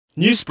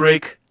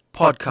Newsbreak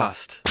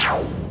Podcast.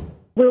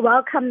 We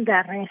welcome the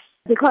arrest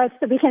because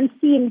we can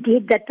see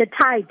indeed that the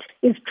tide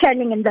is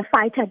turning in the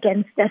fight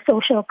against the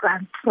social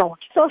grant fraud.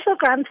 Social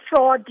grant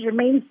fraud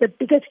remains the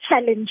biggest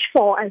challenge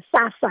for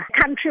SASSA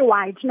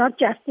countrywide, not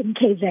just in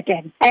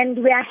KZN.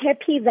 And we are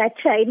happy that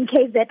in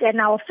KZN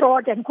our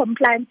fraud and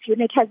compliance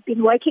unit has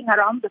been working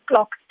around the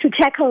clock to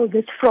tackle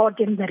this fraud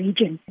in the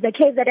region. The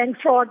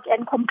KZN fraud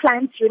and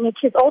compliance unit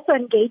is also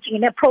engaging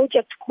in a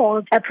project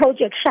called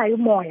Project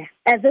Shayumoya.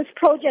 This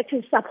project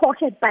is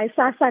supported by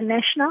SASSA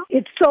National.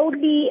 It's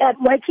solely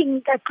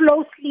working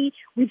closely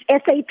with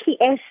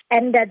SAPS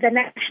and the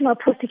National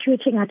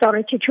Prosecuting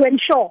Authority to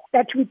ensure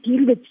that we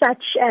deal with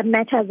such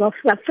matters of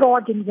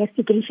fraud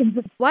investigations.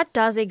 What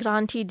does a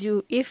grantee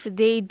do if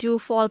they do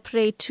fall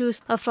prey to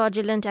a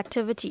fraudulent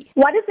activity?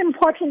 What is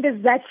important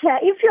is that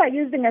if you are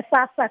using a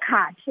SASSA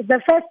card,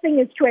 the first thing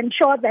is to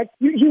ensure that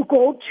you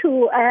go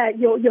to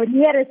your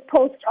nearest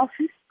post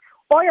office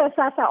or your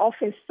SASSA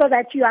office so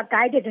that you are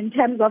guided in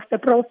terms of the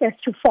process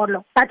to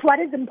follow. But what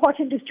is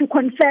important is to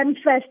confirm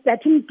first that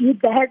indeed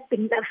there has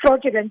been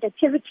fraudulent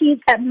activities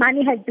and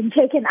money has been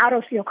taken out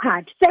of your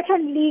card.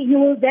 Secondly, you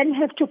will then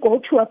have to go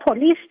to a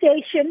police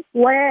station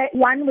where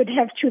one would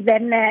have to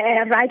then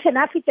write an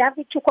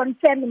affidavit to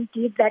confirm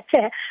indeed that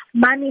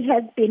money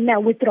has been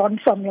withdrawn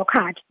from your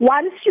card.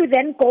 Once you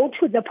then go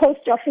to the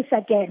post office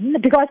again,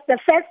 because the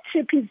first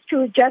trip is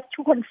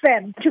to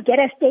confirm, to get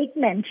a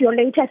statement, your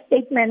latest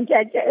statement,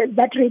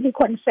 that really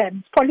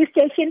concerns. Police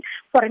station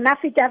for an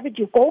affidavit,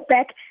 you go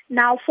back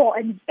now for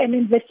an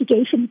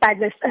investigation by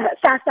the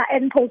SASSA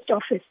and post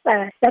office.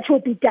 That will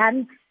be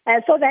done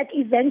so that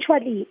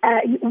eventually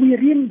we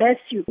reimburse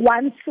you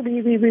once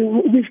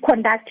we've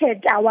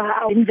conducted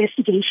our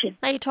investigation.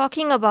 Are you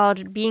talking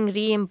about being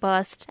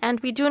reimbursed? And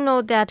we do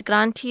know that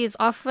grantees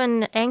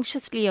often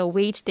anxiously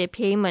await their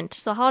payment.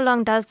 So how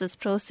long does this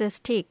process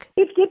take?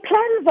 It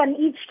depends on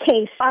each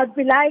case. I'd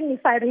be lying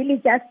if I really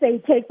just say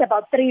it takes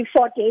about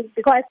 3-4 days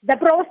because the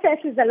process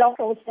is a long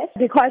process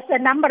because a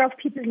number of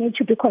people need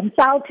to be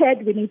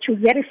consulted. We need to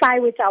verify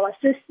with our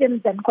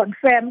systems and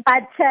confirm.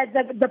 But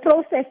the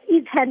process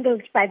is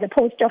handled by the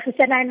post office,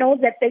 and I know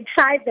that they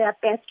try their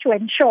best to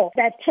ensure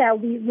that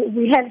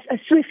we have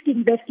a swift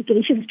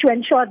investigations to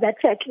ensure that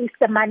at least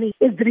the money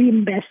is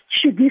reimbursed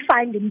should we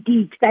find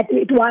indeed that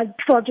it was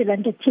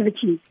fraudulent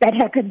activities that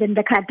happened in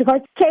the card because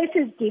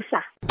cases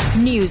differ.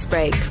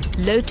 Newsbreak,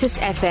 Lotus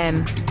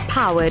FM,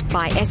 powered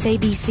by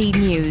SABC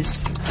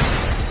News.